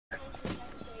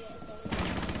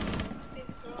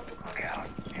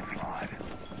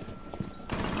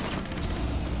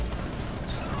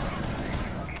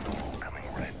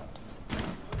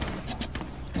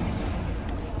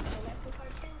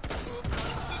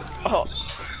Oh.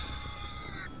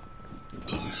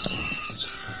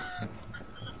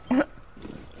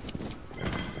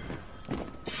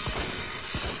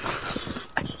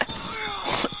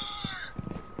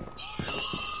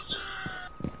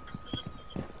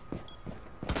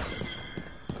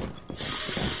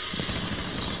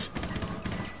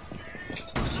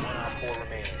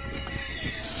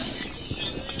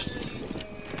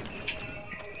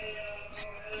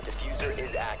 Diffuser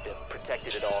is active,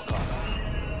 protected at all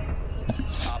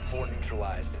costs. Top 4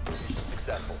 neutralized.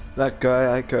 Successful. That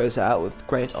guy goes out with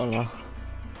great honor.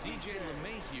 DJ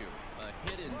LeMahieu, a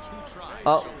hit in 2 tries.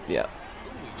 Oh, so yeah. Ooh,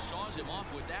 he saws him off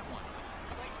with that one.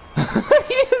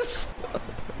 Yes!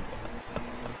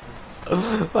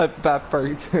 My bat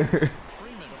broke too. Freeman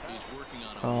is working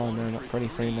on a Oh no, not Freddie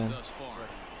Freeman. thus far. Well,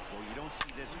 you don't see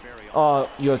this very Oh,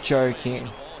 you're joking.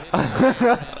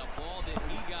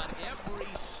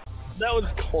 That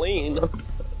was clean.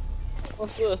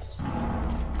 What's this?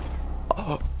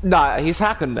 Oh, nah, he's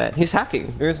hacking, man. He's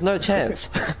hacking. There's no chance.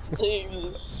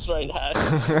 Straight hack.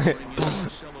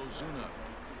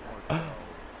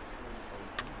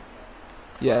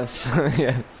 Yes,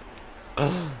 yes. No!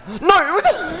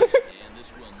 And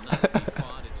this will not be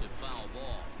caught. It's a foul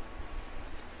ball.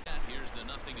 Here's the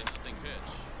 0-0 pitch.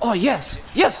 Oh yes,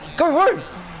 yes, go home. And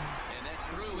that's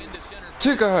through into center.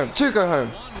 2 go home, 2 go home.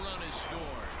 1 run is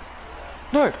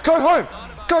scored. No, go home,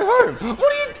 go home.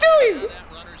 What are you doing?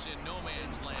 That runner's in no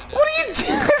man's land. What are you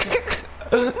doing?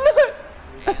 No.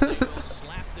 And they will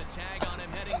slap the tag on him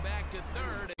heading back to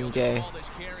third. Okay,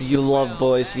 you love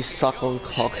boys, you suck on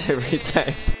cock every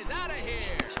day.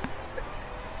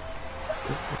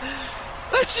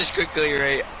 Let's just quickly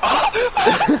rate.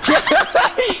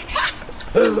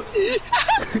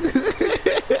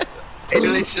 It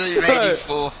literally made you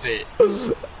forfeit.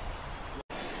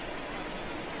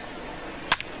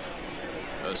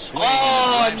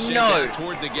 Oh no!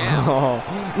 Toward the gap.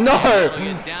 Oh, no!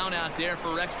 Get down out there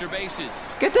for extra bases.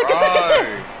 Get there, get there, get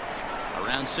there!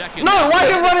 Around second. No, why are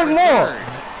you running more?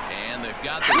 And they've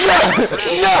got the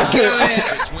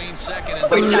No! between second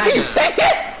and Wait, third.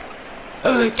 Yes!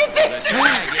 Get there! The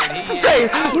tag, and he is Say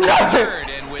out no! to third,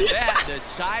 and with that, the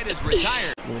side is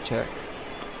retired. Let me check.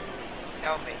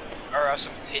 Help me, or else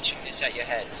I'm pitching this at your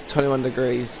head. It's 21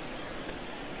 degrees.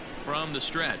 From the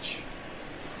stretch.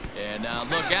 And now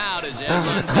look out as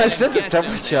everyone I said the gets him,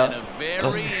 temperature. and a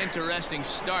very interesting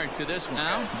start to this one.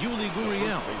 Now, Yuli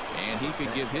Gurriel, and he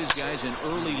could give his guys an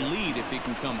early lead if he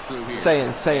can come through here. Say it.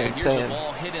 And here's a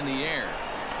ball hit in the air.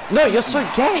 No, you're so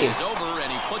gay! It's over,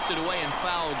 and he puts it away in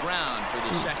foul ground for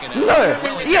the second out. No!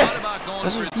 Well, he Yes! thought about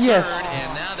going for Yes! third,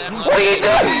 and now that What are you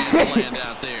doing? land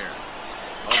out there.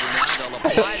 Over now, they'll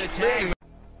apply the tag.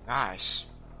 Nice.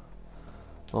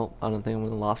 Well, I don't think I'm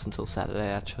gonna last until Saturday,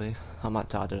 actually. I might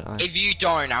die tonight. If you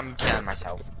don't, I'm killing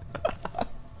myself.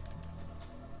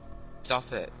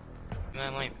 Stop it.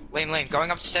 Liam, going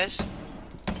upstairs?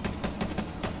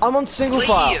 I'm on single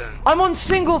fire! Liam. I'm on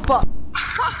single fire!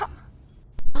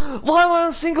 Why am I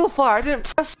on single fire? I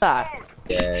didn't press that!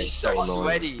 Yeah, he's so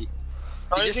sweaty.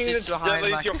 I He just think sits it's behind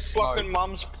delete like your a smoke. fucking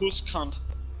mum's puss cunt.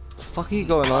 The fuck are you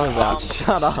going on about?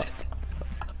 Shut up.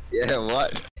 Yeah,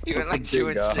 what? He went like 2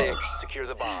 and 6 Secure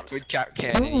the bombs. with Cap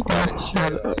Can and he couldn't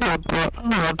shut up.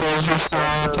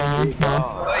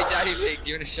 Wait, Daddy Pig, do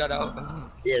you wanna shut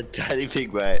up? Yeah, tiny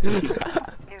pig, mate.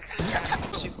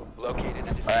 Located.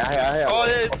 Oh, yeah,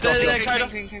 Let's go, there, let's go.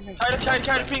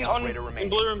 Kato ping on, in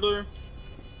blue.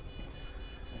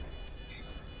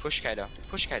 Push Kato,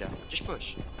 just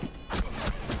push.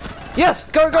 Yes!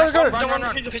 Go, go, Nice, go!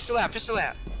 Run, pistol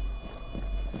out.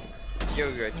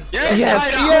 You're good. Yes,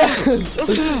 Yes! Kato! Yes!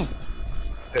 Let's go!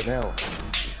 Good hell.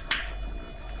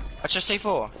 What's your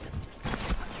C4?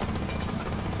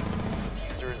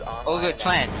 Diffuser is All online. good,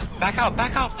 plan. Back up.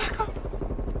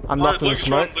 I'm not in the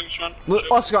smoke. Look,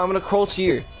 Oscar, I'm gonna crawl to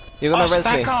you. You're gonna Oscar, res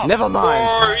me. back up. Never mind.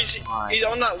 Oh, he's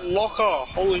on that locker.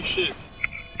 Holy shit.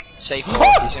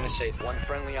 C4, he's gonna see. One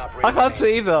friendly operator. I can't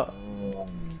see either.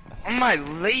 Oh my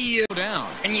Leo!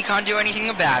 Down. And you can't do anything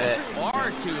about it.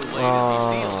 Far too late as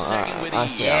he steals second with I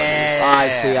ease. see how it is. I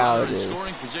see how it In is.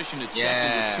 scoring position at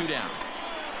Yeah. second with 2 down.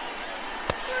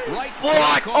 Right.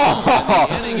 What? call. Oh,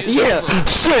 The inning is yeah, over.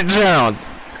 sit down.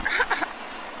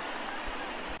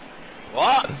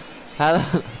 What?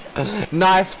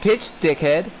 Nice pitch,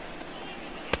 dickhead.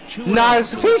 2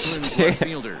 Nice out. pitch, Twins dude. left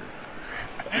fielder.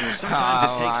 You know, sometimes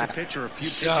Oh, it takes a my. pitcher a few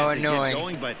So pitches to annoying. get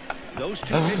going, but those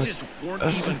 2 pitches weren't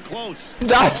even close.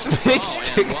 Nice pitch,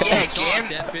 Oh, and dickhead. while Yeah, he talked, Jim,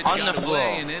 that pitch on got the away floor.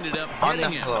 and ended up On the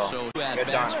hitting him. floor. So Good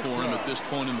at bats time. for him at this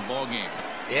point in the ball game.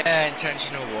 Yeah,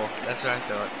 intentional walk. That's what I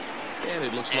thought. And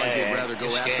it looks like they'd rather go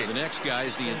after the next guy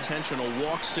as the intentional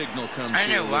walk signal comes. I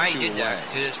don't know why he did that,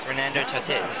 because it's Fernando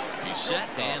Tatis. He's set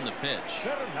and the pitch.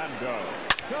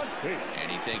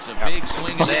 And he takes a big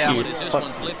swing at it, but as this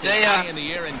one's lifted high in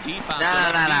the air and deep out.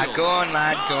 Nah. Go on,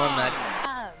 lad. Go on, lad.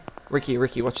 Ricky,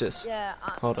 watch this. Yeah.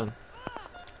 Hold on.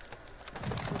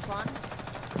 Which one?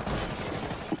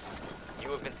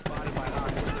 You have been spotted by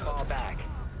hostiles. Fall back.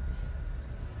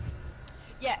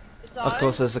 Yeah. So. Of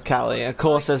course there's a Cali. Of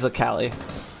course there's a Cali.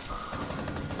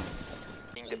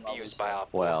 Being defused by op.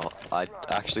 Well, I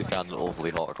actually found an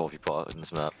awfully hot coffee pot in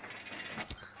this map.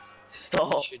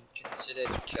 You should consider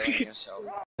killing yourself.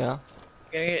 Yeah.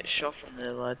 You're gonna get shot from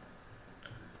there, lad.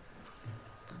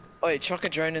 Wait, chuck a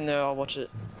drone in there, I'll watch it.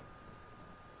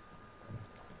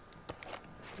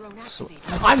 So,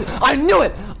 I knew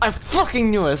it! I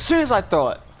fucking knew it as soon as I throw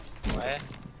it. Where?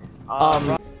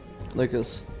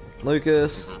 Lucas.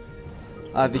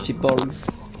 Avicii Bugs.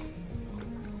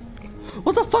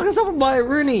 What the fuck is up with my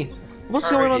Rooney? What's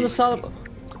going on the side of?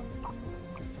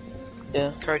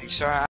 Yeah. Cody, sorry.